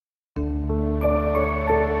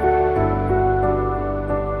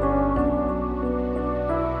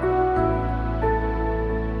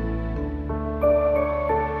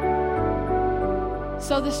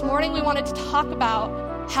so this morning we wanted to talk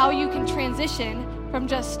about how you can transition from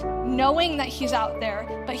just knowing that he's out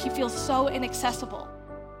there, but he feels so inaccessible,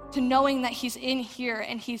 to knowing that he's in here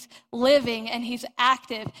and he's living and he's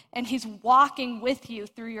active and he's walking with you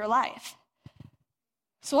through your life.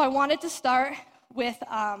 So I wanted to start with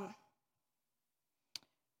John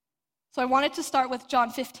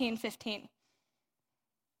 15:15.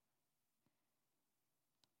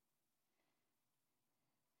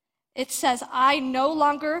 It says, "I no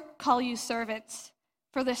longer call you servants,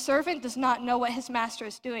 for the servant does not know what his master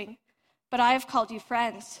is doing, but I have called you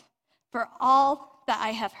friends, for all that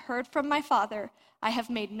I have heard from my Father, I have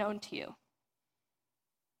made known to you."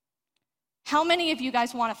 How many of you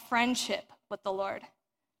guys want a friendship with the Lord?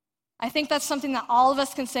 I think that's something that all of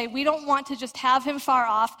us can say. We don't want to just have him far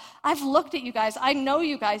off. I've looked at you guys. I know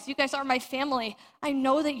you guys. You guys are my family. I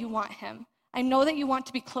know that you want him. I know that you want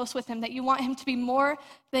to be close with him, that you want him to be more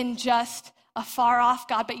than just a far-off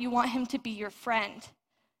God, but you want him to be your friend.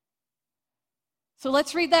 So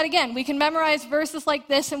let's read that again. We can memorize verses like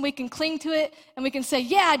this, and we can cling to it, and we can say,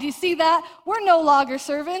 yeah, do you see that? We're no longer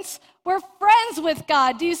servants. We're friends with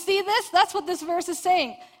God. Do you see this? That's what this verse is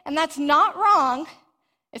saying. And that's not wrong.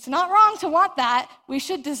 It's not wrong to want that. We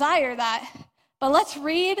should desire that. But let's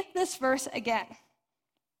read this verse again.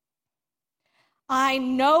 I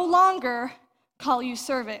no longer call you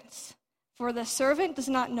servants, for the servant does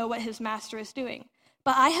not know what his master is doing.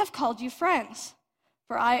 But I have called you friends,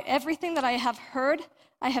 for everything that I have heard,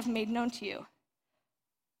 I have made known to you.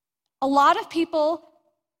 A lot of people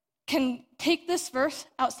can take this verse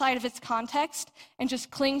outside of its context and just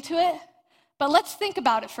cling to it. But let's think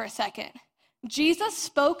about it for a second. Jesus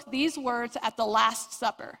spoke these words at the Last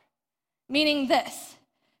Supper, meaning this.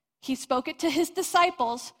 He spoke it to his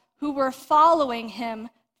disciples who were following him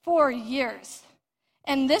for years.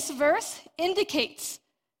 And this verse indicates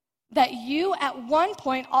that you, at one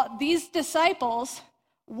point, these disciples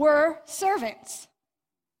were servants.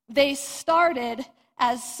 They started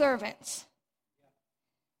as servants.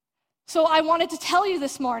 So I wanted to tell you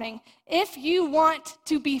this morning, if you want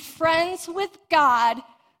to be friends with God,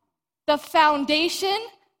 the foundation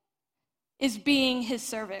is being his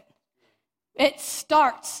servant. It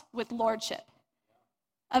starts with lordship.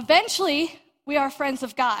 Eventually, we are friends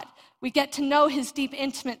of God. We get to know his deep,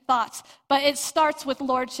 intimate thoughts, but it starts with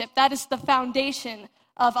lordship. That is the foundation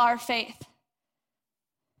of our faith.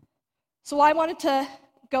 So I wanted to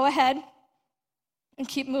go ahead and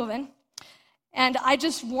keep moving. And I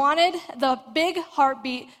just wanted the big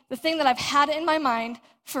heartbeat, the thing that I've had in my mind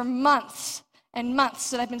for months and months,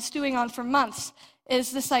 that I've been stewing on for months,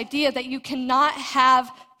 is this idea that you cannot have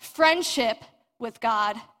friendship with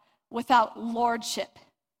God without lordship.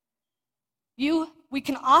 We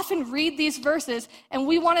can often read these verses and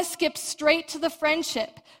we want to skip straight to the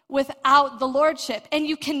friendship without the lordship. And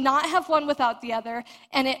you cannot have one without the other.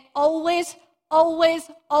 And it always, always,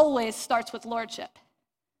 always starts with lordship.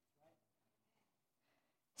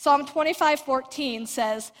 Psalm 25:14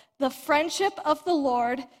 says, "The friendship of the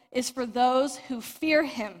Lord is for those who fear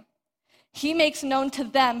him. He makes known to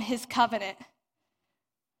them his covenant."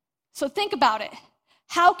 So think about it.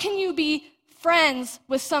 How can you be friends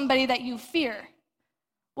with somebody that you fear?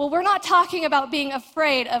 Well, we're not talking about being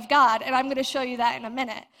afraid of God, and I'm going to show you that in a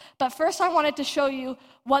minute. But first I wanted to show you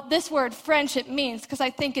what this word friendship means, because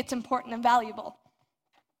I think it's important and valuable.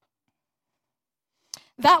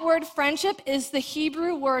 That word friendship is the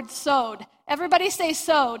Hebrew word sod. Everybody say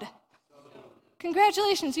sod.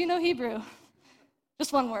 Congratulations, you know Hebrew.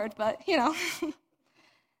 Just one word, but you know.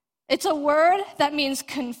 It's a word that means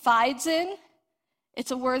confides in.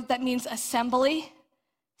 It's a word that means assembly,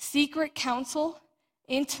 secret counsel,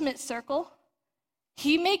 intimate circle.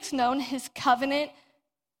 He makes known his covenant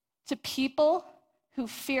to people who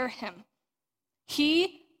fear him.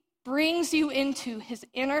 He brings you into his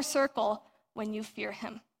inner circle when you fear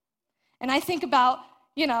him. And I think about,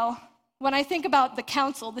 when I think about the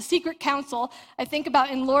council, the secret council, I think about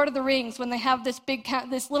in Lord of the Rings when they have this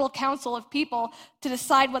little council of people to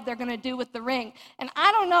decide what they're going to do with the ring. And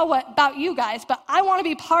I don't know about you guys, but I want to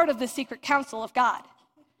be part of the secret council of God.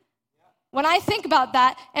 When I think about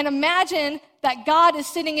that and imagine that God is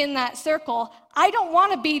sitting in that circle, I don't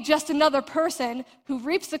want to be just another person who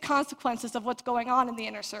reaps the consequences of what's going on in the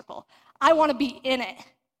inner circle. I want to be in it.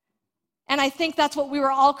 And I think that's what we were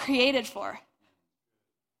all created for.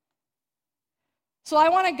 So I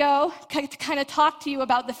want to go to kind of talk to you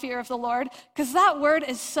about the fear of the Lord, because that word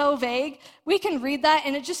is so vague. We can read that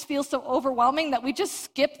and it just feels so overwhelming that we just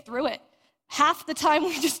skip through it. Half the time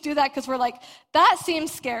we just do that because we're like, that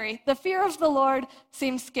seems scary. The fear of the Lord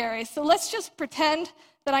seems scary. So let's just pretend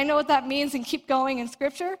that I know what that means and keep going in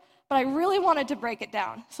Scripture. but I really wanted to break it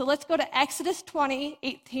down. So let's go to Exodus 20,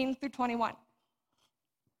 18 through 21.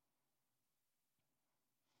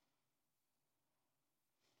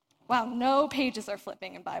 Wow, no pages are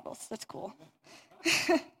flipping in Bibles. That's cool.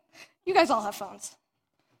 You guys all have phones.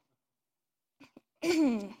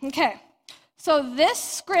 Okay, so this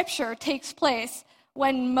scripture takes place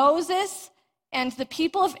when Moses and the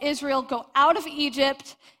people of Israel go out of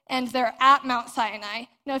Egypt and they're at Mount Sinai.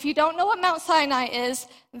 Now, if you don't know what Mount Sinai is,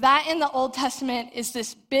 that in the Old Testament is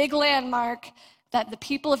this big landmark that the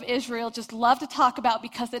people of Israel just love to talk about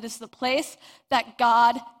because it is the place that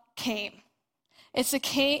God came. It's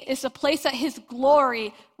a place that his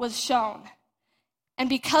glory was shown. And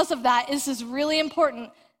because of that, this is really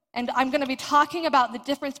important. And I'm going to be talking about the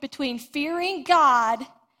difference between fearing God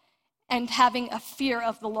and having a fear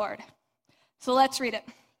of the Lord. So let's read it.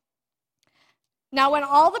 Now when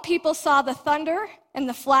all the people saw the thunder and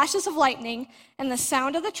the flashes of lightning and the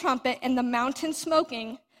sound of the trumpet and the mountain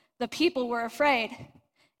smoking, the people were afraid,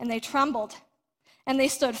 and they trembled. And they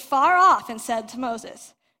stood far off and said to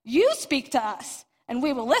Moses, "You speak to us, and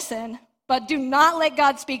we will listen, but do not let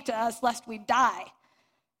God speak to us, lest we die."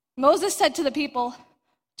 Moses said to the people,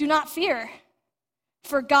 "Do not fear,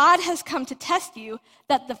 for God has come to test you,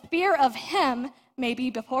 that the fear of him may be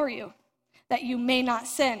before you, that you may not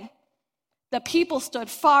sin." The people stood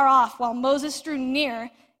far off while Moses drew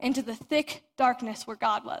near into the thick darkness where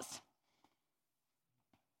God was.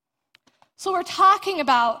 So we're talking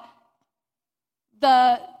about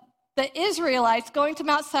the Israelites going to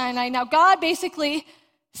Mount Sinai. Now God basically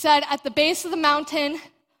said at the base of the mountain,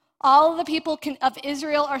 all of the people of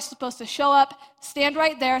Israel are supposed to show up, stand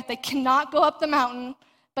right there. They cannot go up the mountain,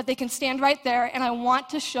 but they can stand right there, and I want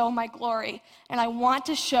to show my glory, and I want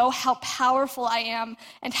to show how powerful I am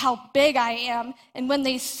and how big I am, and when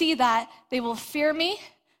they see that, they will fear me,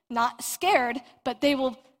 not scared, but they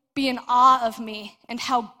will be in awe of me and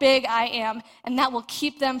how big I am, and that will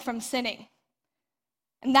keep them from sinning.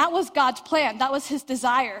 And that was God's plan. That was his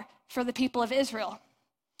desire for the people of Israel.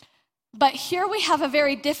 But here we have a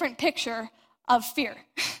very different picture of fear.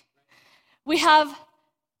 We have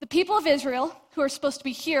the people of Israel who are supposed to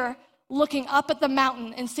be here looking up at the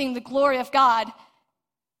mountain and seeing the glory of God.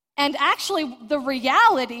 And actually, the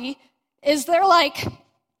reality is they're like,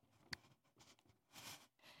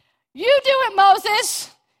 "You do it,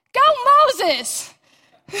 Moses. Go, Moses."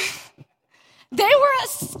 They were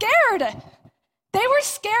scared. They were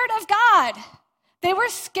scared of God. They were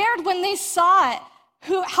scared when they saw it,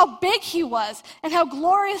 how big he was and how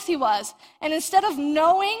glorious he was. And instead of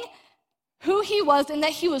knowing who he was and that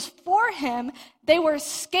he was for him, they were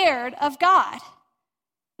scared of God.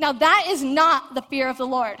 Now that is not the fear of the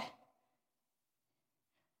Lord.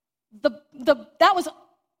 That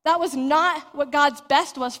was not what God's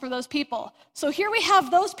best was for those people. So here we have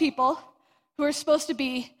those people who are supposed to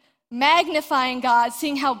be magnifying God,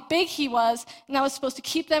 seeing how big he was, and that was supposed to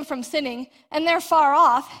keep them from sinning, and they're far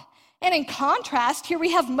off. And in contrast, here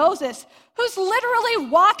we have Moses, who's literally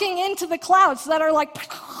walking into the clouds that are like,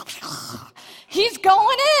 he's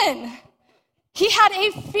going in. He had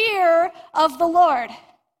a fear of the Lord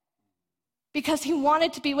because he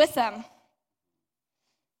wanted to be with them.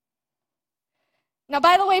 Now,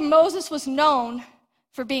 by the way, Moses was known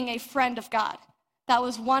for being a friend of God. That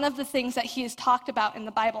was one of the things that he is talked about in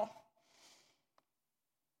the Bible.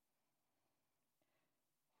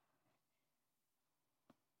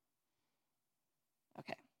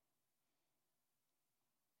 Okay.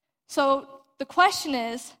 So the question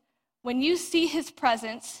is, when you see his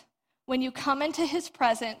presence, when you come into his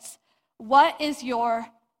presence, what is your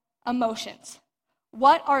emotions?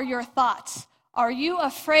 What are your thoughts? Are you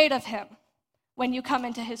afraid of him when you come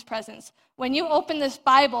into his presence? When you open this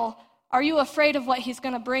Bible, are you afraid of what he's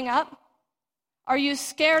going to bring up? Are you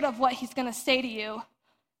scared of what he's going to say to you?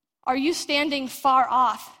 Are you standing far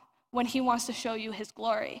off when he wants to show you his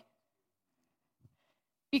glory?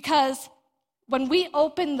 Because when we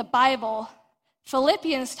open the Bible,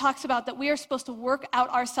 Philippians talks about that we are supposed to work out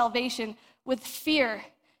our salvation with fear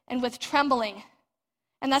and with trembling.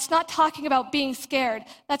 And that's not talking about being scared.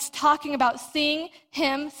 That's talking about seeing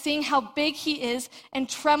him, seeing how big he is, and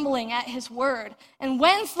trembling at his word. And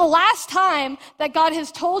when's the last time that God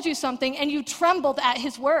has told you something and you trembled at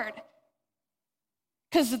his word?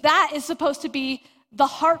 Because that is supposed to be the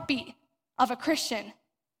heartbeat of a Christian,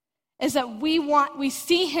 is that we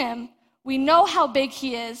see him, we know how big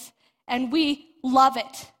he is, and we love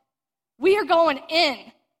it. We are going in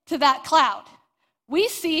to that cloud. We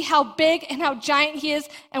see how big and how giant he is,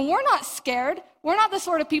 and we're not scared. We're not the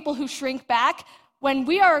sort of people who shrink back. When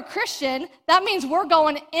we are a Christian, that means we're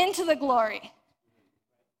going into the glory.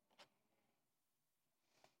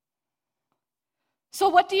 So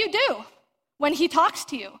what do you do when he talks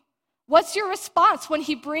to you? What's your response when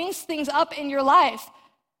he brings things up in your life?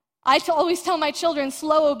 I always tell my children,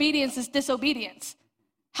 slow obedience is disobedience.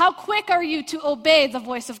 How quick are you to obey the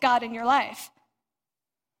voice of God in your life?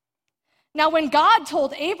 Now, when God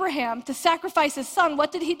told Abraham to sacrifice his son,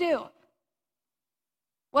 what did he do?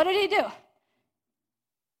 What did he do?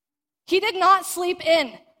 He did not sleep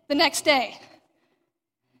in the next day.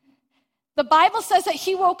 The Bible says that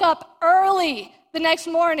he woke up early the next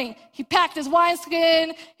morning. He packed his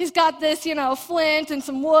wineskin. He's got this, flint and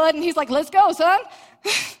some wood, and he's like, let's go, son.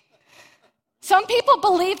 Some people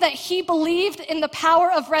believe that he believed in the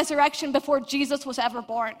power of resurrection before Jesus was ever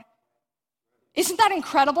born. Isn't that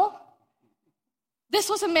incredible? This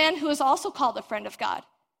was a man who is also called a friend of God.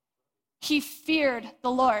 He feared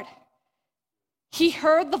the Lord. He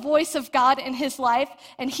heard the voice of God in his life,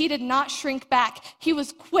 and he did not shrink back. He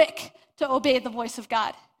was quick to obey the voice of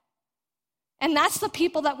God. And that's the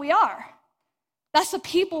people that we are. That's the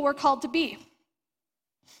people we're called to be.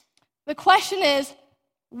 The question is,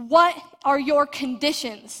 what are your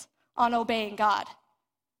conditions on obeying God?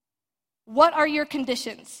 What are your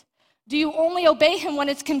conditions? Do you only obey him when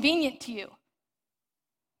it's convenient to you?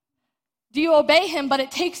 Do you obey him, but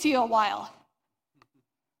it takes you a while?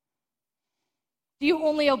 Do you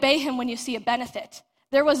only obey him when you see a benefit?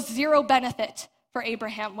 There was zero benefit for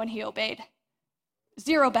Abraham when he obeyed.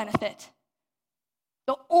 Zero benefit.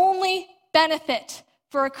 The only benefit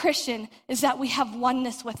for a Christian is that we have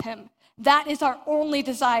oneness with him. That is our only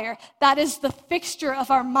desire. That is the fixture of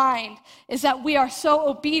our mind, is that we are so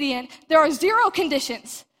obedient. There are zero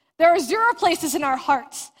conditions. There are zero places in our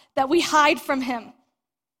hearts that we hide from him.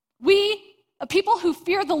 We, people who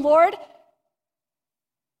fear the Lord,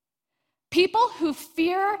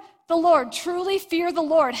 truly fear the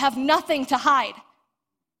Lord, have nothing to hide.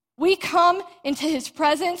 We come into his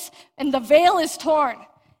presence and the veil is torn.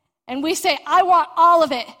 And we say, I want all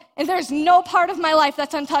of it. And there's no part of my life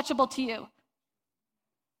that's untouchable to you.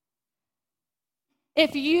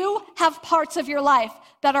 If you have parts of your life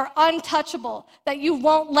that are untouchable, that you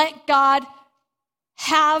won't let God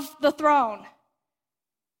have the throne,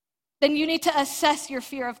 then you need to assess your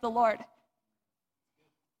fear of the Lord.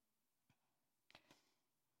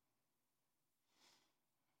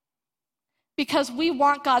 Because we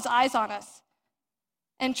want God's eyes on us.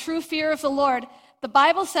 And true fear of the Lord, the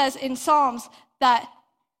Bible says in Psalms that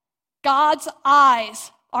God's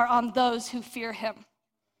eyes are on those who fear him.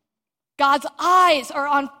 God's eyes are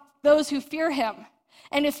on those who fear him.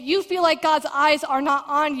 And if you feel like God's eyes are not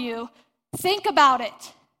on you, think about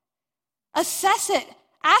it. Assess it.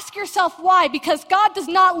 Ask yourself why. Because God does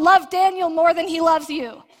not love Daniel more than he loves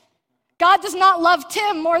you. God does not love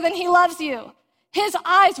Tim more than he loves you. His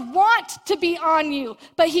eyes want to be on you,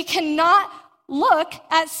 but he cannot look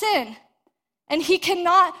at sin. And he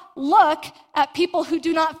cannot look at people who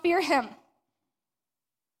do not fear him.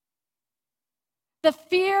 The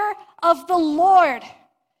fear of the Lord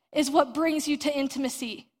is what brings you to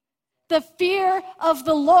intimacy. The fear of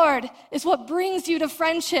the Lord is what brings you to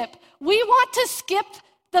friendship. We want to skip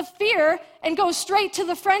the fear and go straight to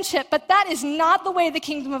the friendship, but that is not the way the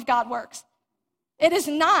kingdom of God works. It is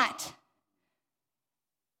not.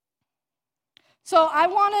 So I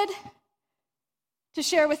wanted to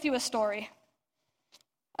share with you a story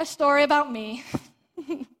about me.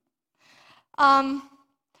 A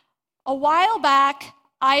while back,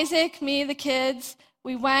 Isaac, me, the kids,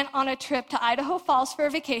 we went on a trip to Idaho Falls for a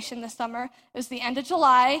vacation this summer. It was the end of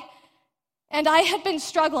July, and I had been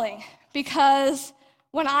struggling because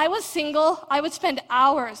when I was single, I would spend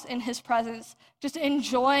hours in his presence, just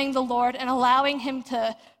enjoying the Lord and allowing him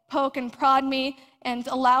to poke and prod me and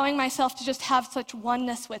allowing myself to just have such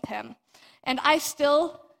oneness with him. And I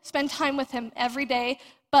still spend time with him every day,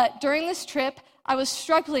 but during this trip, I was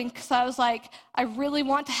struggling because I was like, I really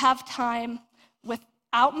want to have time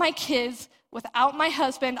without my kids, without my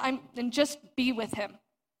husband, and just be with him.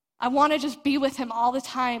 I want to just be with him all the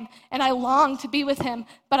time, and I long to be with him,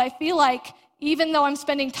 but I feel like even though I'm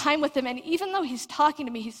spending time with him, and even though he's talking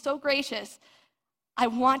to me, he's so gracious, I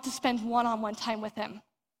want to spend one-on-one time with him.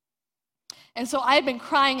 And so I had been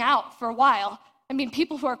crying out for a while. I mean,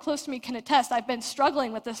 people who are close to me can attest, I've been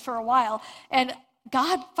struggling with this for a while, and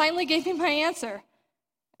God finally gave me my answer.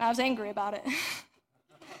 I was angry about it.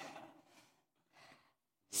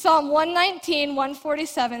 Psalm 119,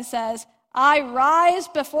 147 says, I rise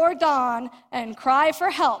before dawn and cry for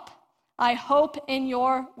help. I hope in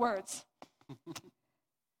your words.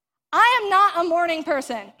 I am not a morning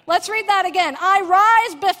person. Let's read that again. I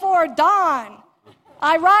rise before dawn.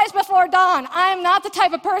 I rise before dawn. I am not the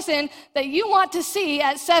type of person that you want to see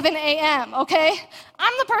at 7 a.m., okay?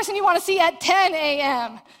 I'm the person you want to see at 10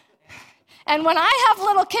 a.m. And when I have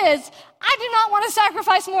little kids, I do not want to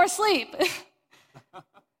sacrifice more sleep.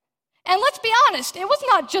 And let's be honest, it was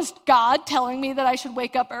not just God telling me that I should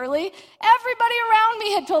wake up early. Everybody around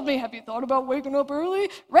me had told me, have you thought about waking up early?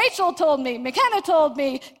 Rachel told me, McKenna told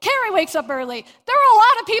me, Carrie wakes up early. There were a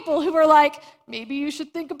lot of people who were like, maybe you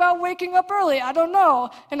should think about waking up early, I don't know.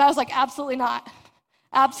 And I was like, absolutely not.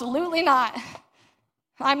 Absolutely not.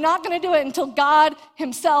 I'm not going to do it until God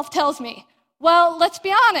himself tells me. Well, let's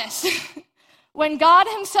be honest. When God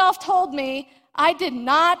himself told me, I did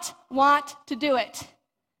not want to do it.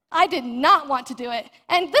 I did not want to do it.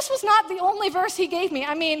 And this was not the only verse he gave me.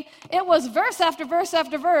 I mean, it was verse after verse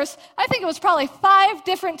after verse. I think it was probably 5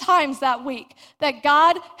 different times that week that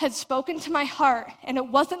God had spoken to my heart, and it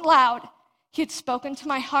wasn't loud. He had spoken to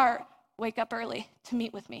my heart, wake up early to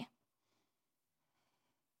meet with me.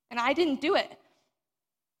 And I didn't do it.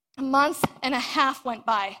 A month and a half went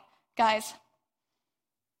by, guys.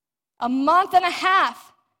 A month and a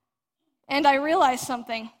half. And I realized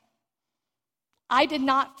something. I did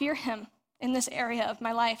not fear him in this area of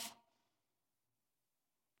my life.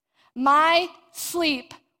 My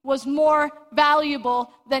sleep was more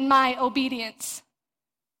valuable than my obedience.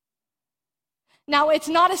 Now, it's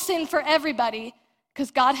not a sin for everybody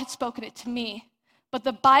because God had spoken it to me. But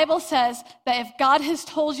the Bible says that if God has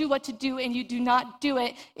told you what to do and you do not do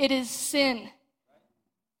it, it is sin.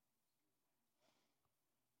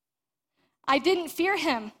 I didn't fear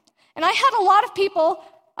him. And I had a lot of people,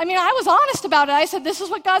 I was honest about it. I said, this is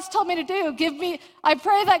what God's told me to do. I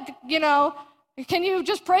pray that, can you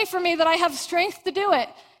just pray for me that I have strength to do it?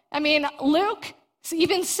 Luke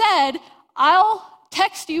even said, I'll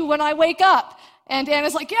text you when I wake up. And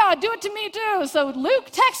Anna's like, yeah, do it to me too. So Luke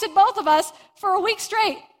texted both of us for a week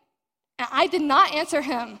straight. And I did not answer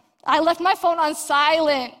him. I left my phone on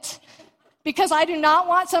silent because I do not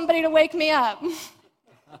want somebody to wake me up.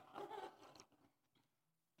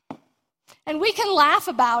 And we can laugh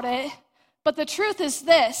about it, but the truth is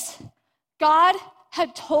this. God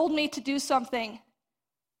had told me to do something.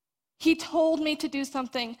 He told me to do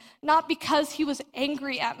something, not because he was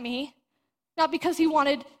angry at me, not because he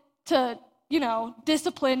wanted to,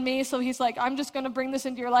 discipline me, so he's like, I'm just going to bring this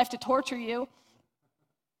into your life to torture you.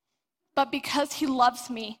 But because he loves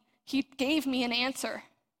me, he gave me an answer.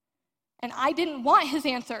 And I didn't want his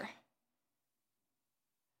answer.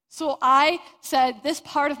 So I said, this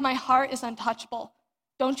part of my heart is untouchable.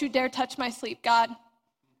 Don't you dare touch my sleep, God.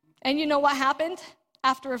 And you know what happened?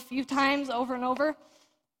 After a few times, over and over,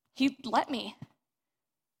 he let me.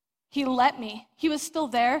 He let me. He was still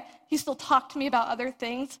there. He still talked to me about other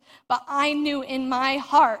things. But I knew in my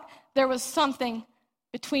heart there was something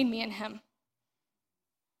between me and him.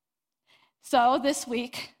 So this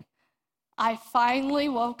week, I finally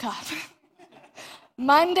woke up.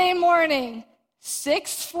 Monday morning,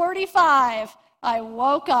 6:45, I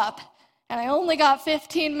woke up, and I only got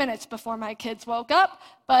 15 minutes before my kids woke up,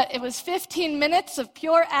 but it was 15 minutes of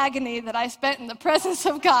pure agony that I spent in the presence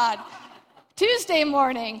of God. Tuesday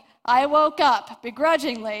morning, I woke up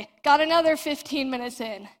begrudgingly, got another 15 minutes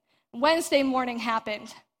in. Wednesday morning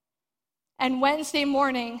happened, and Wednesday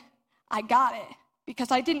morning, I got it,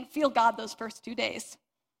 because I didn't feel God those first 2 days.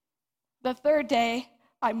 The third day,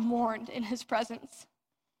 I mourned in his presence.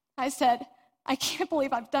 I said, I can't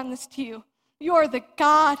believe I've done this to you. You're the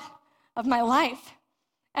God of my life.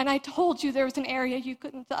 And I told you there was an area you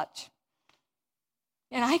couldn't touch.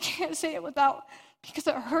 And I can't say it because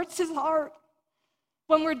it hurts his heart.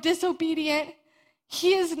 When we're disobedient,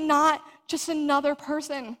 he is not just another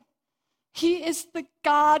person. He is the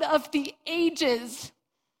God of the ages.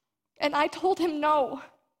 And I told him no.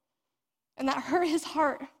 And that hurt his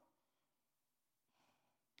heart.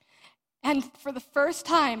 And for the first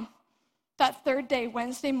time, that third day,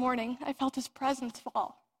 Wednesday morning, I felt his presence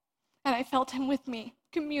fall. And I felt him with me,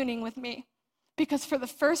 communing with me. Because for the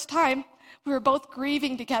first time, we were both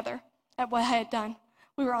grieving together at what I had done.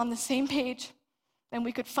 We were on the same page, and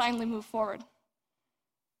we could finally move forward.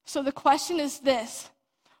 So the question is this: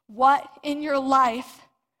 what in your life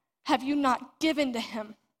have you not given to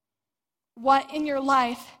him? What in your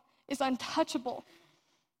life is untouchable?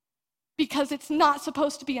 Because it's not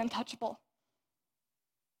supposed to be untouchable.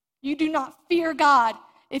 You do not fear God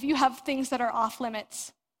if you have things that are off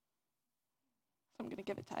limits. I'm going to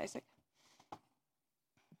give it to Isaac.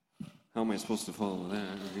 How am I supposed to follow that?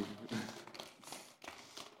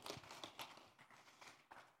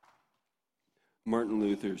 Martin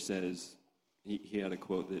Luther says, he had a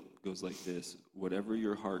quote that goes like this: whatever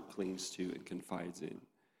your heart clings to and confides in,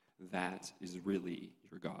 that is really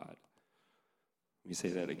your God. Let me say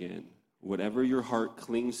that again. Whatever your heart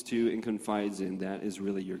clings to and confides in, that is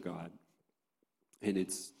really your God. And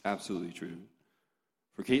it's absolutely true.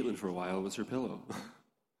 For Caitlin, for a while, it was her pillow.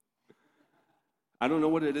 I don't know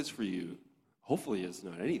what it is for you. Hopefully it's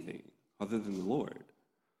not anything other than the Lord.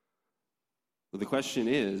 But the question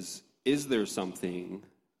is there something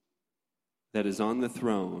that is on the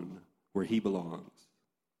throne where he belongs?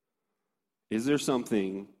 Is there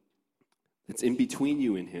something that's in between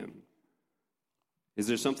you and him? Is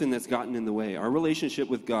there something that's gotten in the way? Our relationship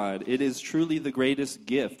with God, it is truly the greatest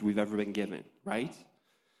gift we've ever been given, right?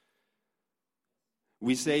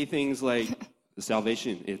 We say things like, the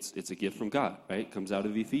salvation, it's a gift from God, right? It comes out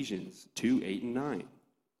of Ephesians 2, 8, and 9.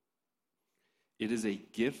 It is a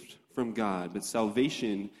gift from God, but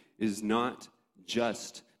salvation is not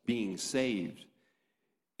just being saved.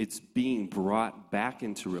 It's being brought back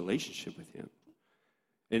into relationship with him.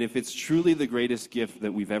 And if it's truly the greatest gift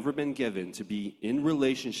that we've ever been given, to be in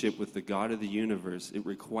relationship with the God of the universe, it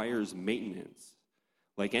requires maintenance,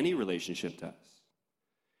 like any relationship does.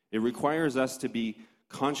 It requires us to be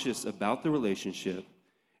conscious about the relationship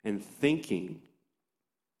and thinking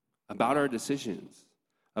about our decisions,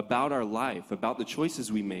 about our life, about the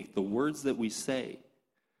choices we make, the words that we say,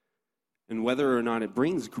 and whether or not it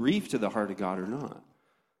brings grief to the heart of God or not.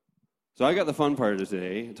 So I got the fun part of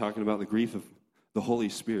today, talking about the grief of the Holy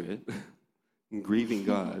Spirit and grieving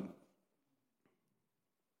God.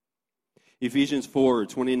 Ephesians 4,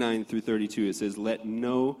 29 through 32, it says, "Let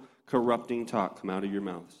no corrupting talk come out of your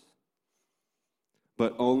mouths,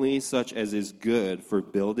 but only such as is good for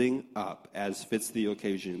building up as fits the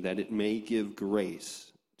occasion, that it may give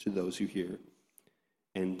grace to those who hear.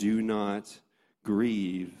 And do not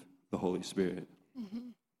grieve the Holy Spirit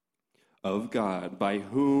of God, by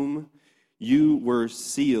whom you were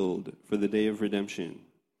sealed for the day of redemption.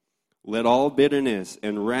 Let all bitterness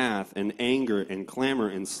and wrath and anger and clamor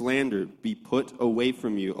and slander be put away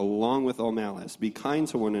from you, along with all malice. Be kind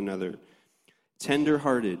to one another,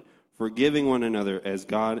 tender-hearted, forgiving one another as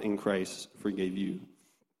God in Christ forgave you."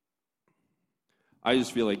 I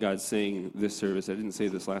just feel like God's saying this service, I didn't say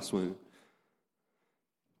this last one,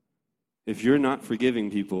 if you're not forgiving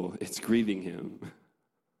people, it's grieving him.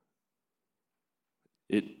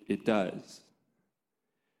 It does.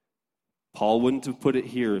 Paul wouldn't have put it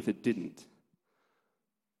here if it didn't.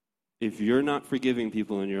 If you're not forgiving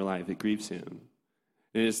people in your life, it grieves him.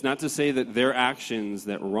 And it's not to say that their actions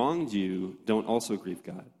that wronged you don't also grieve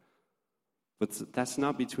God. But that's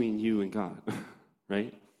not between you and God,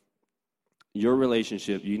 right? Your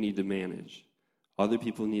relationship, you need to manage. Other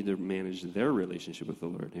people need to manage their relationship with the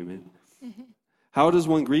Lord, amen? Mm-hmm. How does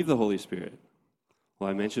one grieve the Holy Spirit? Well,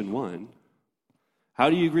 I mentioned one. How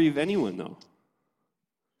do you grieve anyone, though?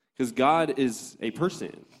 Because God is a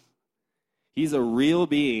person. He's a real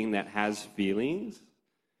being that has feelings.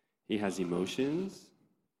 He has emotions.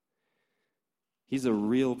 He's a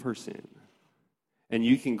real person. And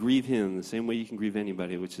you can grieve him the same way you can grieve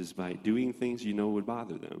anybody, which is by doing things you know would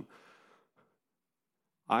bother them.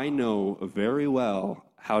 I know very well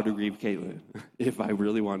how to grieve Caitlin if I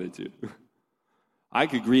really wanted to. I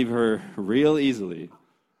could grieve her real easily.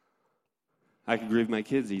 I could grieve my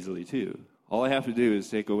kids easily, too. All I have to do is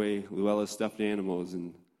take away Luella's stuffed animals,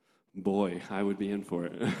 and boy, I would be in for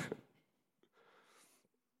it.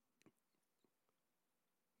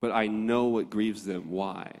 But I know what grieves them.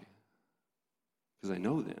 Why? Because I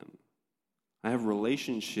know them. I have a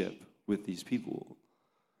relationship with these people.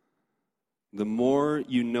 The more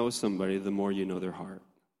you know somebody, the more you know their heart.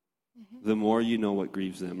 Mm-hmm. The more you know what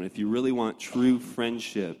grieves them. And if you really want true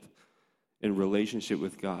friendship and relationship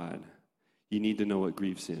with God, you need to know what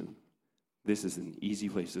grieves him. This is an easy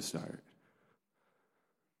place to start.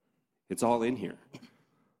 It's all in here.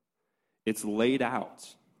 It's laid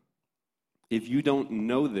out. If you don't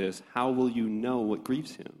know this, how will you know what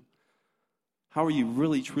grieves him? How are you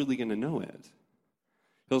really, truly going to know it?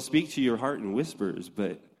 He'll speak to your heart in whispers,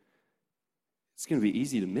 but it's going to be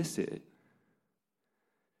easy to miss it.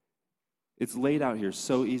 It's laid out here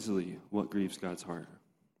so easily what grieves God's heart.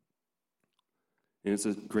 And it's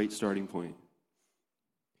a great starting point.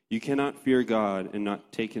 You cannot fear God and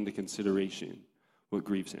not take into consideration what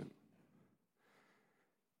grieves him.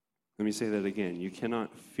 Let me say that again. You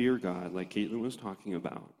cannot fear God, like Caitlin was talking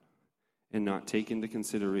about, and not take into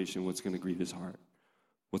consideration what's going to grieve his heart,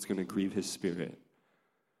 what's going to grieve his spirit.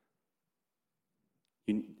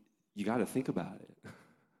 You got to think about it.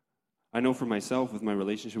 I know for myself with my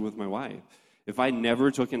relationship with my wife, if I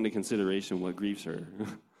never took into consideration what grieves her,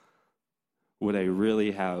 would I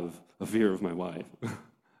really have a fear of my wife?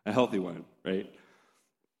 A healthy one, right?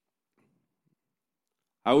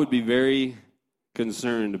 I would be very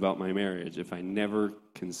concerned about my marriage if I never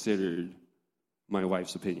considered my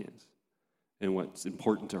wife's opinions and what's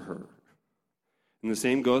important to her. And the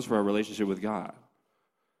same goes for our relationship with God.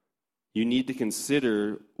 You need to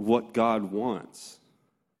consider what God wants.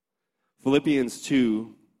 Philippians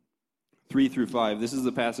 2, 3 through 5. This is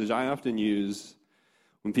the passage I often use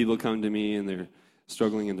when people come to me and they're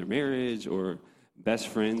struggling in their marriage, or best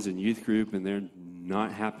friends in youth group and they're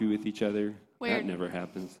not happy with each other. Weird. That never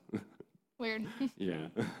happens. Weird. Yeah.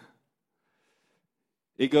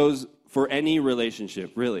 It goes for any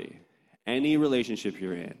relationship, really. Any relationship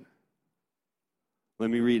you're in. Let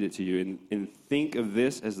me read it to you and think of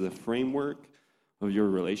this as the framework of your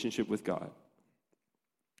relationship with God.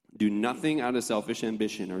 Do nothing out of selfish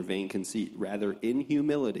ambition or vain conceit. Rather, in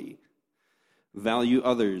humility, value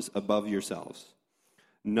others above yourselves,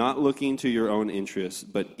 not looking to your own interests,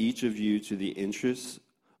 but each of you to the interests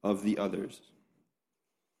of the others.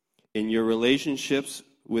 In your relationships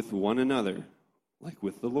with one another, like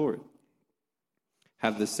with the Lord,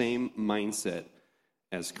 have the same mindset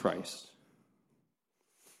as Christ.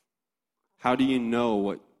 How do you know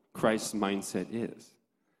what Christ's mindset is?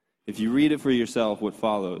 If you read it for yourself, what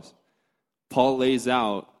follows, Paul lays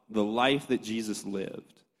out the life that Jesus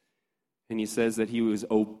lived. And he says that he was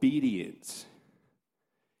obedient,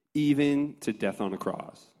 even to death on a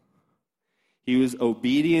cross. He was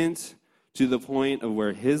obedient to the point of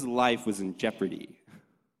where his life was in jeopardy.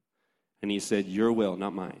 And he said, your will,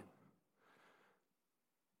 not mine.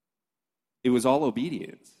 It was all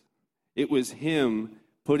obedience. It was him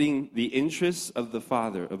putting the interests of the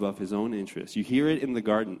Father above his own interests. You hear it in the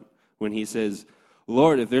garden when he says,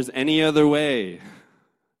 Lord, if there's any other way,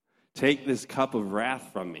 take this cup of wrath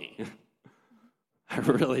from me. I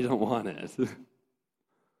really don't want it.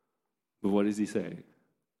 But what does he say?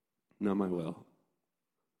 Not my will.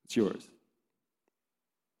 It's yours.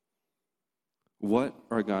 What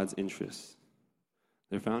are God's interests?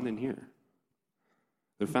 They're found in here.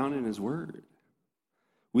 They're found in his word.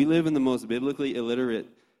 We live in the most biblically illiterate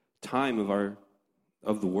time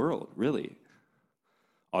of the world, really,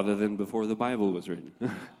 other than before the Bible was written.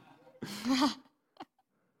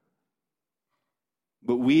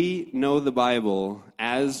 But we know the Bible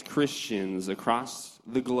as Christians across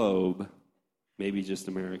the globe, maybe just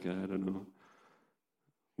America, I don't know.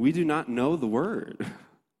 We do not know the word.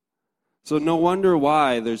 So no wonder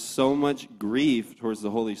why there's so much grief towards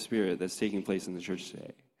the Holy Spirit that's taking place in the church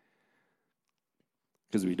today.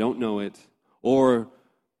 Because we don't know it, or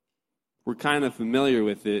we're kind of familiar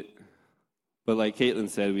with it, but like Caitlin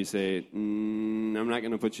said, we say, I'm not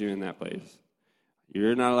going to put you in that place.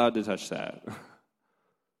 You're not allowed to touch that.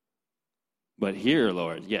 But here,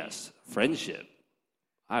 Lord, yes, friendship.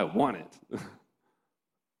 I want it.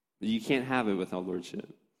 You can't have it without lordship.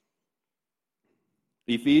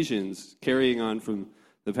 Ephesians, carrying on from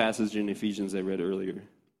the passage in Ephesians I read earlier.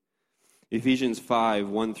 Ephesians 5,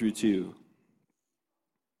 1 through 2.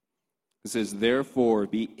 It says, therefore,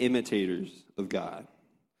 be imitators of God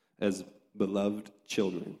as beloved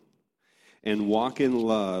children, and walk in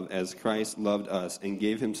love as Christ loved us and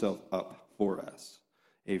gave himself up for us,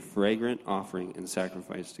 a fragrant offering and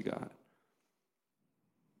sacrifice to God.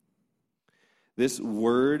 This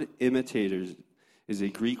word imitators is a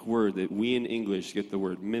Greek word that we in English get the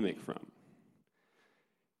word mimic from.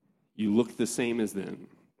 You look the same as them.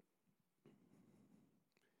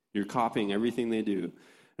 You're copying everything they do.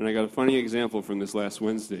 And I got a funny example from this last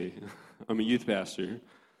Wednesday. I'm a youth pastor.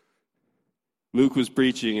 Luke was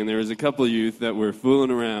preaching, and there was a couple of youth that were fooling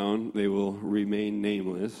around. They will remain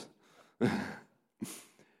nameless.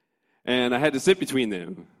 And I had to sit between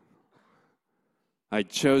them. I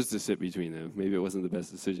chose to sit between them. Maybe it wasn't the best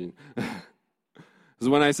decision. Because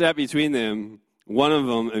when I sat between them, one of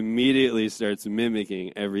them immediately starts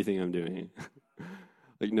mimicking everything I'm doing.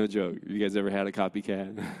 Like, no joke. You guys ever had a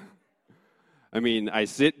copycat? I mean, I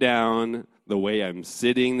sit down, the way I'm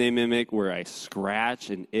sitting, they mimic. Where I scratch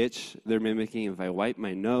and itch, they're mimicking. If I wipe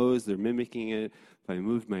my nose, they're mimicking it. If I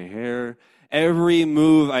moved my hair, every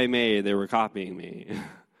move I made, they were copying me.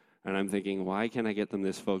 And I'm thinking, why can't I get them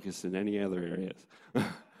this focused in any other areas?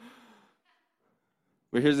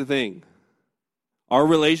 But here's the thing. Our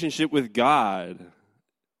relationship with God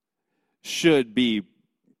should be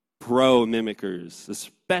pro-mimickers,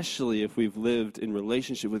 especially if we've lived in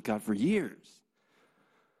relationship with God for years.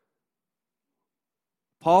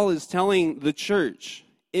 Paul is telling the church,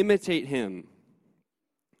 imitate him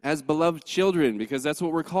as beloved children, because that's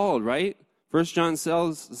what we're called, right? 1 John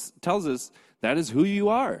tells us that is who you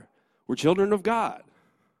are. We're children of God.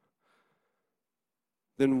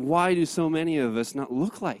 Then why do so many of us not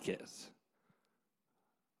look like it?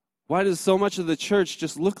 Why does so much of the church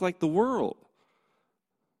just look like the world?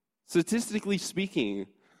 Statistically speaking,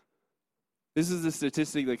 this is a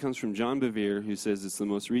statistic that comes from John Bevere, who says it's the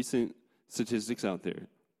most recent statistics out there.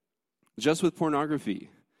 Just with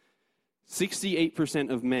pornography, 68%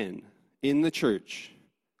 of men in the church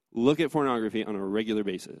look at pornography on a regular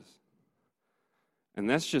basis. And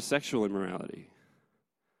that's just sexual immorality.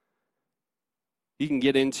 You can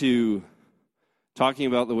get into talking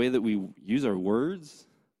about the way that we use our words,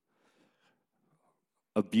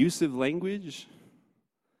 abusive language.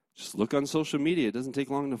 Just look on social media. It doesn't take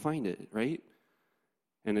long to find it, right?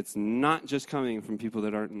 And it's not just coming from people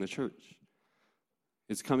that aren't in the church.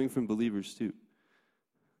 It's coming from believers too.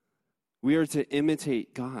 We are to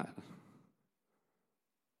imitate God.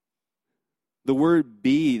 The word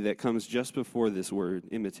be that comes just before this word,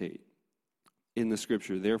 imitate, in the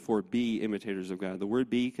scripture, therefore be imitators of God. The word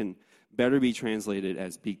be can better be translated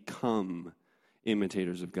as become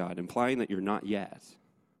imitators of God, implying that you're not yet.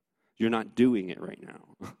 You're not doing it right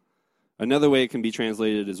now. Another way it can be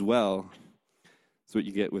translated as well, that's what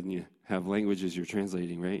you get when you have languages you're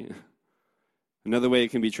translating, right? Another way it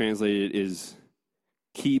can be translated is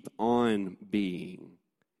keep on being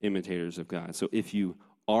imitators of God. So if you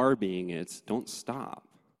are being it, don't stop.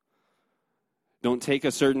 Don't take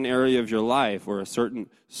a certain area of your life or a certain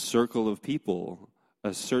circle of people,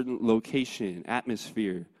 a certain location,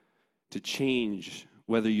 atmosphere, to change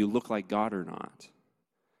whether you look like God or not.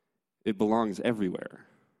 It belongs everywhere.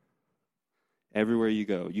 Everywhere you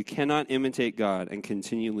go. You cannot imitate God and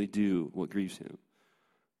continually do what grieves him.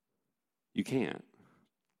 You can't.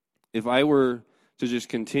 If I were to just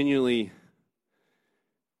continually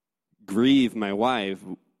grieve my wife,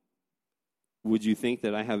 would you think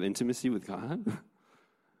that I have intimacy with God?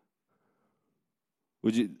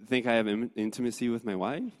 Would you think I have intimacy with my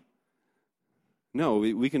wife? No,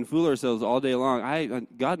 we can fool ourselves all day long.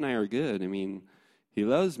 God and I are good. I mean, he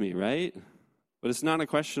loves me, right? But it's not a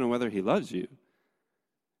question of whether he loves you.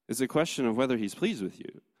 It's a question of whether he's pleased with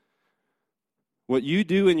you. What you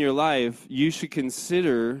do in your life, you should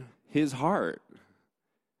consider his heart.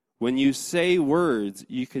 When you say words,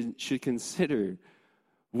 you should consider,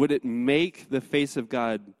 would it make the face of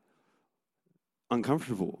God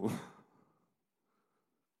uncomfortable?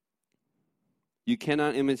 You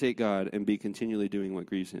cannot imitate God and be continually doing what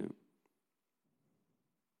grieves him.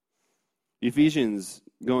 Ephesians,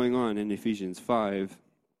 going on in Ephesians 5,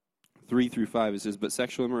 3 through 5, it says, but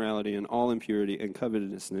sexual immorality and all impurity and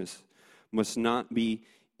covetousness must not be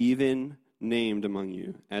even named among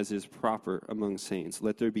you, as is proper among saints.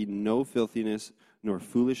 Let there be no filthiness, nor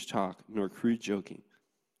foolish talk, nor crude joking,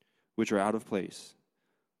 which are out of place.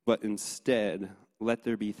 But instead, let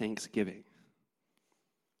there be thanksgiving.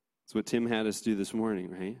 That's what Tim had us do this morning,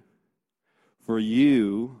 right? For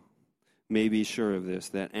you may be sure of this,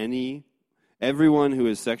 that everyone who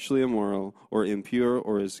is sexually immoral or impure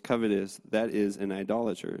or is covetous, that is an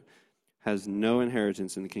idolater, has no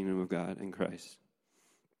inheritance in the kingdom of God in Christ.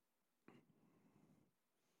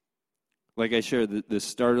 Like I shared, the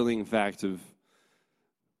startling fact of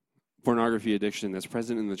pornography addiction that's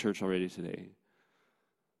present in the church already today.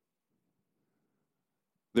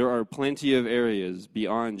 There are plenty of areas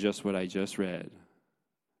beyond just what I just read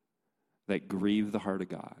that grieve the heart of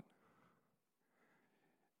God.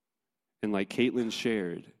 And like Caitlin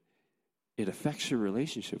shared, it affects your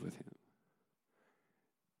relationship with him.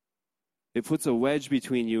 It puts a wedge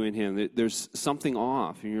between you and him. There's something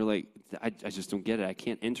off, and you're like, I just don't get it. I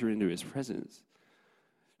can't enter into his presence.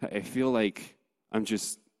 I feel like I'm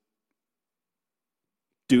just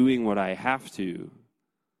doing what I have to.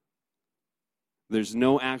 There's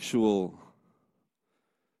no actual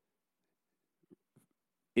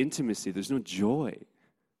intimacy. There's no joy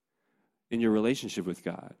in your relationship with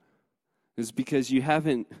God. It's because you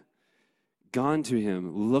haven't gone to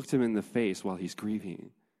him, looked him in the face while he's grieving,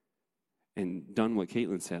 and done what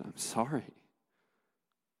Caitlin said. I'm sorry.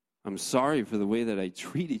 I'm sorry for the way that I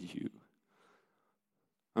treated you.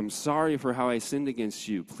 I'm sorry for how I sinned against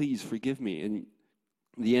you. Please forgive me. And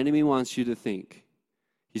the enemy wants you to think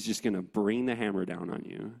he's just going to bring the hammer down on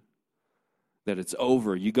you, that it's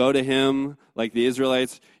over. You go to him like the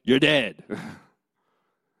Israelites, you're dead.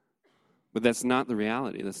 But that's not the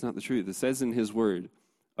reality. That's not the truth. It says in his word,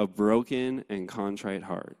 a broken and contrite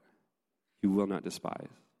heart he will not despise.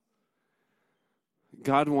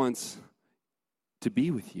 God wants to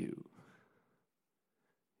be with you.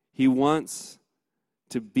 He wants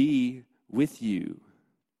to be with you.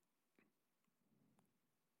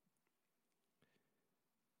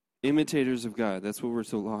 Imitators of God, that's what we're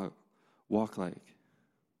to walk like.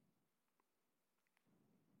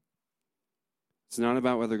 It's not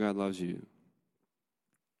about whether God loves you.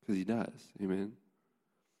 Because he does. Amen.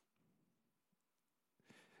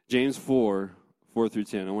 James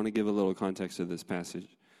 4:4-10. I want to give a little context to this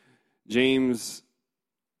passage. James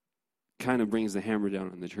kind of brings the hammer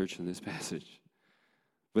down on the church in this passage.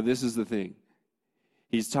 But this is the thing.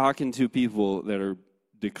 He's talking to people that are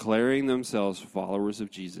declaring themselves followers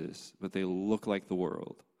of Jesus, but they look like the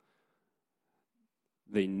world.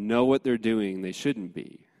 They know what they're doing they shouldn't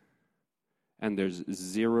be. And there's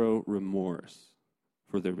zero remorse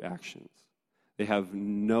for their actions. They have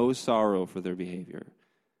no sorrow for their behavior,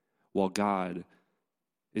 while God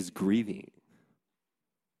is grieving.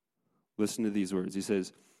 Listen to these words. He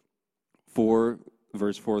says,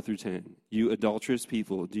 verse 4-10, "You adulterous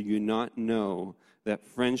people, do you not know that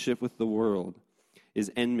friendship with the world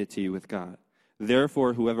is enmity with God?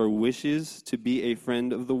 Therefore, whoever wishes to be a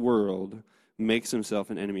friend of the world makes himself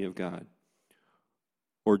an enemy of God.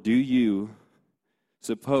 Or do you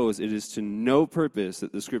suppose it is to no purpose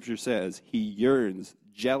that the Scripture says he yearns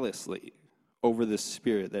jealously over the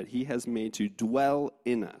Spirit that he has made to dwell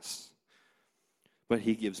in us, but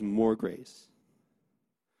he gives more grace?"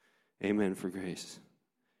 Amen for grace.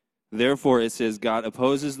 Therefore, it says, God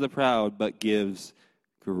opposes the proud, but gives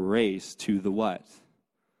grace to the what?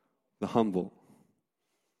 The humble.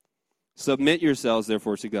 Submit yourselves,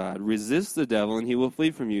 therefore, to God. Resist the devil, and he will flee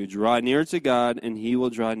from you. Draw near to God, and he will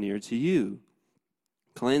draw near to you.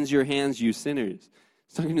 Cleanse your hands, you sinners.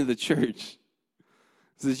 It's talking to the church.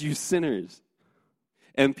 It says, you sinners.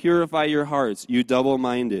 And purify your hearts, you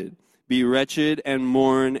double-minded. Be wretched and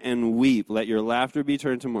mourn and weep. Let your laughter be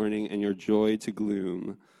turned to mourning and your joy to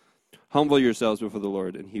gloom. Humble yourselves before the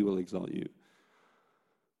Lord, and he will exalt you.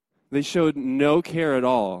 They showed no care at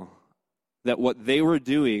all that what they were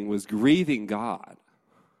doing was grieving God.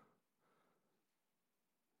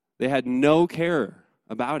 They had no care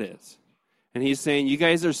about it. And he's saying, you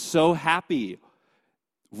guys are so happy.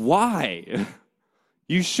 Why?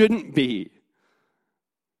 You shouldn't be.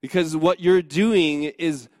 Because what you're doing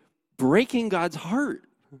is breaking God's heart.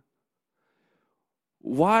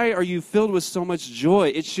 Why are you filled with so much joy?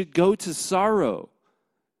 It should go to sorrow.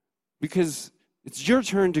 Because it's your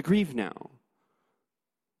turn to grieve now.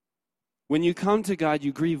 When you come to God,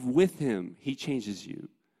 you grieve with him. He changes you.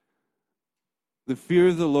 The fear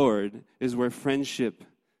of the Lord is where friendship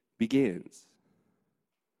begins.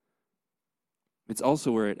 It's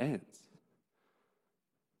also where it ends.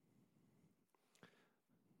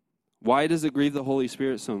 Why does it grieve the Holy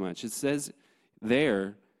Spirit so much? It says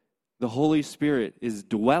there, the Holy Spirit is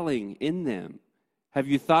dwelling in them. Have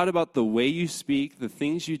you thought about the way you speak, the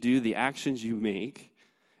things you do, the actions you make,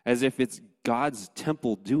 as if it's God's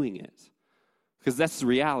temple doing it? Because that's the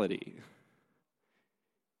reality.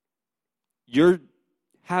 You're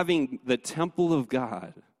having the temple of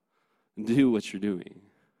God do what you're doing.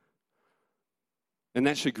 And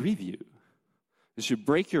that should grieve you. It should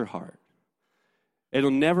break your heart. It'll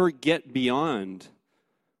never get beyond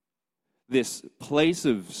this place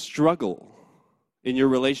of struggle in your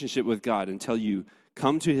relationship with God until you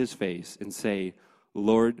come to his face and say,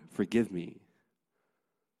 Lord, forgive me.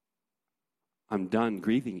 I'm done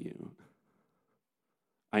grieving you.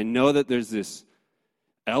 I know that there's this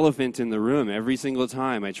elephant in the room every single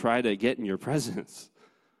time I try to get in your presence.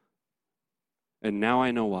 And now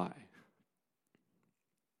I know why.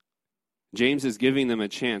 James is giving them a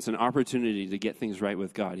chance, an opportunity to get things right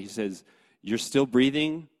with God. He says, you're still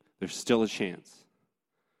breathing, there's still a chance.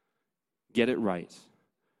 Get it right.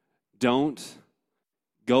 Don't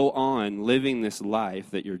go on living this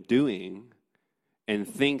life that you're doing and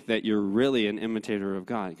think that you're really an imitator of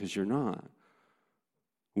God, because you're not.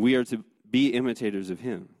 We are to be imitators of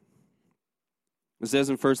him. It says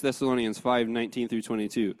in 1 Thessalonians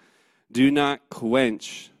 5:19-22, do not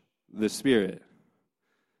quench the Spirit.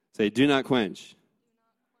 Say, do not quench.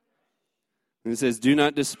 And it says, do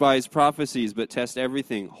not despise prophecies, but test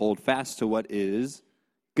everything. Hold fast to what is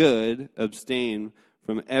good. Abstain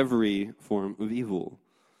from every form of evil.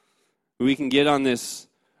 We can get on this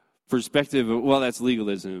perspective of, well, that's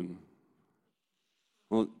legalism.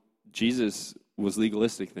 Well, Jesus was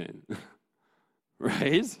legalistic then,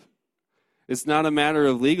 right? It's not a matter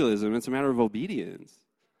of legalism. It's a matter of obedience.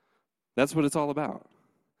 That's what it's all about.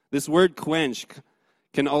 This word quench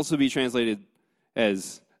can also be translated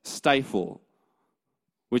as stifle,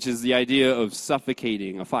 which is the idea of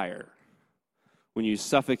suffocating a fire. When you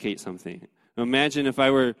suffocate something. Now imagine if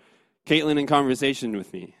I were Caitlin in conversation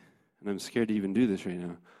with me, and I'm scared to even do this right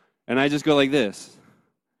now, and I just go like this,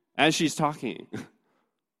 as she's talking.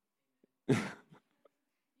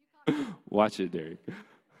 Watch it, Derek.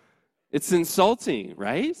 It's insulting,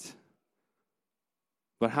 right?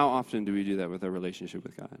 But how often do we do that with our relationship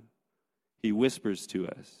with God? He whispers to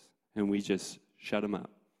us, and we just shut him up.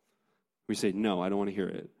 We say, no, I don't want to hear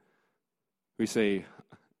it. We say,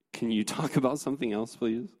 can you talk about something else,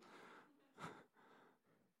 please?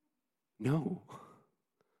 No.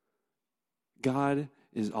 God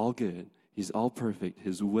is all good. He's all perfect.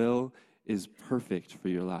 His will is perfect for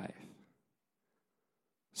your life.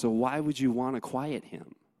 So why would you want to quiet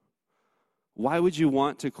him? Why would you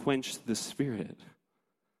want to quench the Spirit?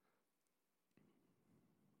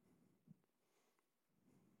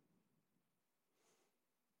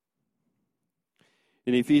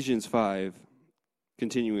 In Ephesians 5,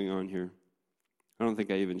 continuing on here, I don't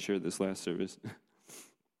think I even shared this last service.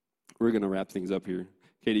 We're going to wrap things up here.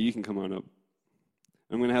 Katie, you can come on up.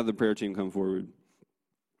 I'm going to have the prayer team come forward.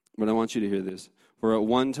 But I want you to hear this. For at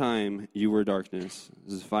one time you were darkness.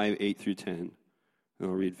 This is 5:8-10. And I'll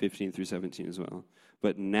read 15 through 17 as well.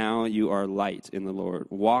 But now you are light in the Lord.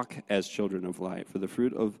 Walk as children of light. For the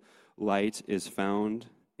fruit of light is found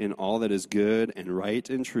in all that is good and right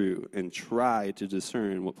and true. And try to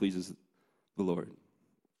discern what pleases the Lord.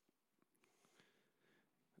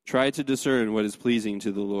 Try to discern what is pleasing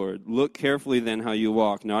to the Lord. Look carefully then how you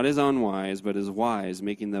walk, not as unwise, but as wise,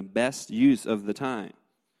 making the best use of the time,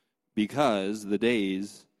 because the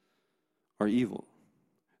days are evil.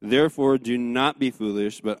 Therefore, do not be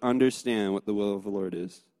foolish, but understand what the will of the Lord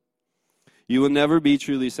is. You will never be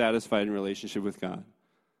truly satisfied in relationship with God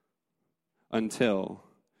until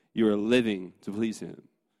you are living to please him.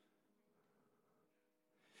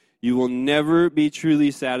 You will never be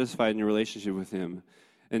truly satisfied in your relationship with him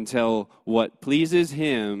until what pleases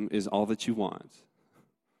him is all that you want.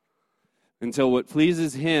 Until what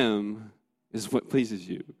pleases him is what pleases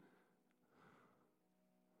you.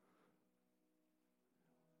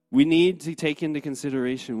 We need to take into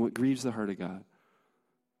consideration what grieves the heart of God.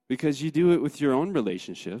 Because you do it with your own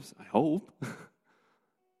relationships, I hope.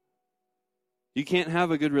 You can't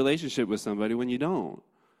have a good relationship with somebody when you don't.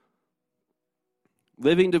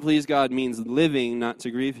 Living to please God means living not to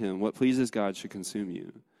grieve him. What pleases God should consume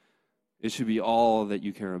you. It should be all that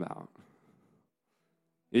you care about.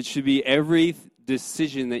 It should be every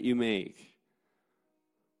decision that you make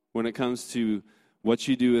when it comes to what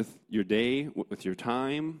you do with your day, with your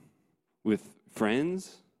time, with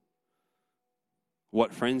friends,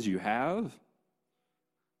 what friends you have.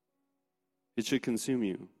 It should consume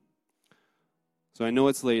you. So I know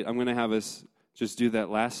it's late. I'm going to have us just do that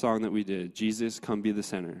last song that we did, Jesus, Come Be the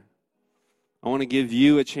Center. I want to give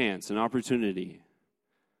you a chance, an opportunity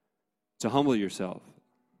to humble yourself,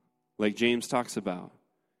 like James talks about.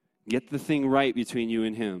 Get the thing right between you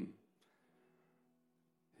and him.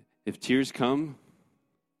 If tears come,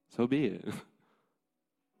 so be it.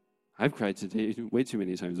 I've cried today way too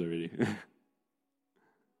many times already.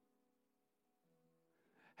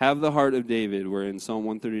 Have the heart of David, where in Psalm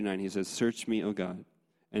 139 he says, search me, O God,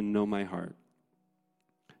 and know my heart.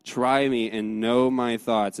 Try me and know my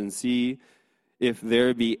thoughts, and see if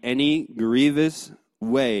there be any grievous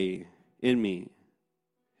way in me,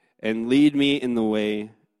 and lead me in the way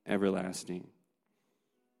everlasting.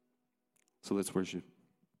 So let's worship.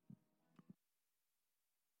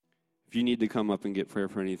 If you need to come up and get prayer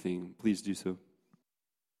for anything, please do so.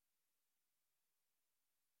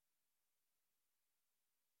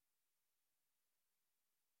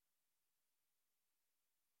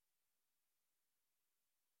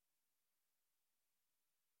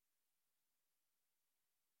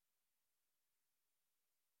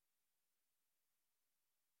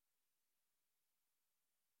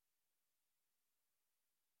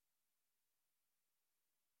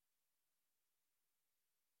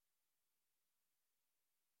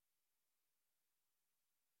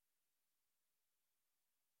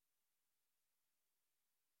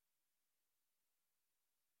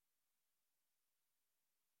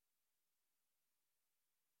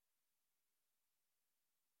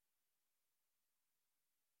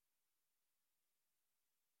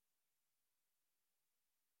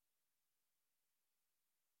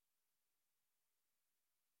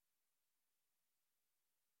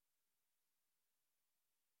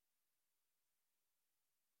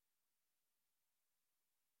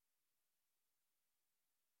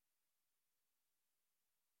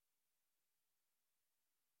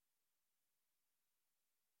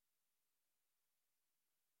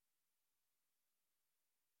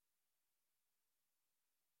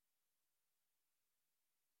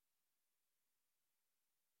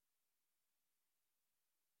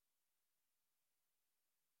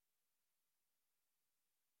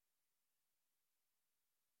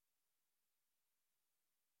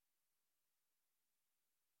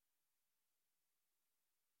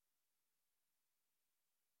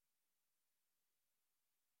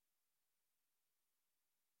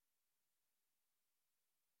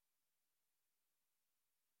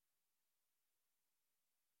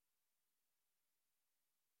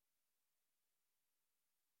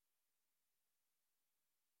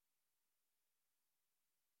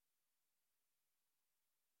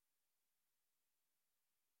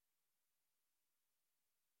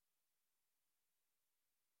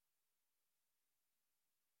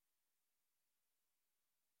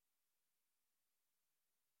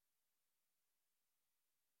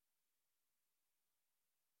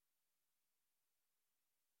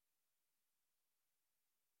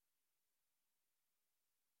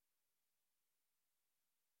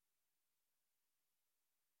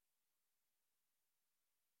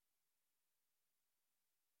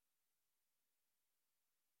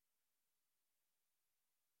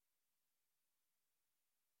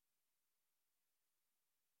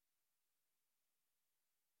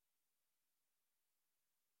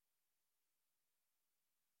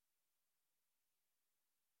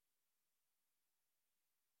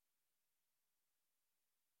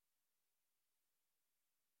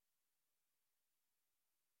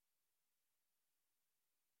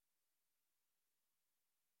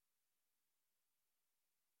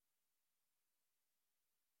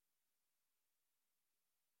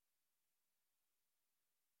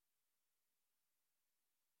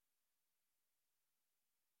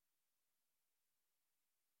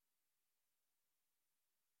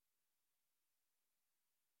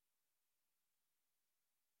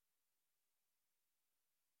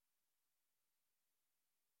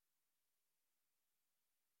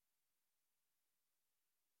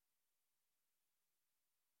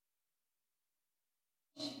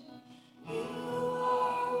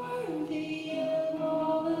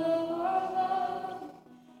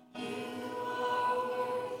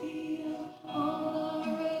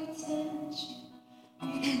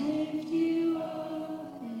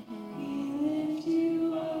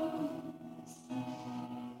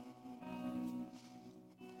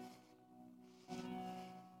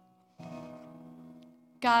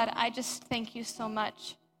 God, I just thank you so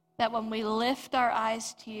much that when we lift our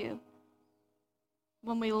eyes to you,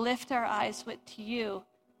 when we lift our eyes to you,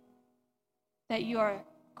 that you are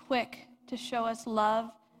quick to show us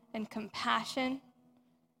love and compassion.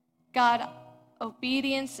 God,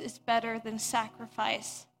 obedience is better than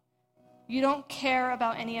sacrifice. You don't care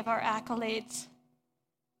about any of our accolades.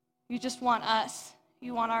 You just want us.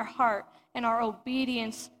 You want our heart, and our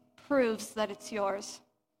obedience proves that it's yours.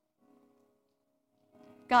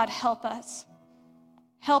 God, help us.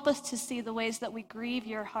 Help us to see the ways that we grieve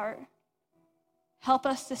your heart. Help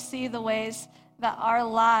us to see the ways that our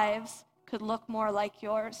lives could look more like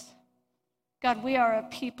yours. God, we are a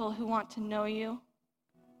people who want to know you.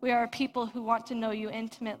 We are a people who want to know you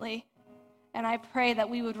intimately. And I pray that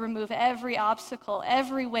we would remove every obstacle,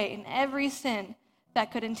 every weight, and every sin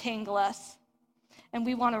that could entangle us. And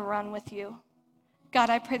we want to run with you. God,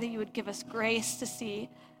 I pray that you would give us grace to see,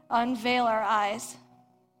 unveil our eyes.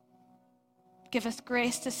 Give us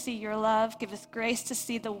grace to see your love. Give us grace to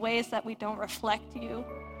see the ways that we don't reflect you.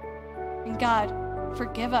 And God,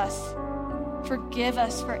 forgive us. Forgive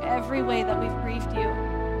us for every way that we've grieved you.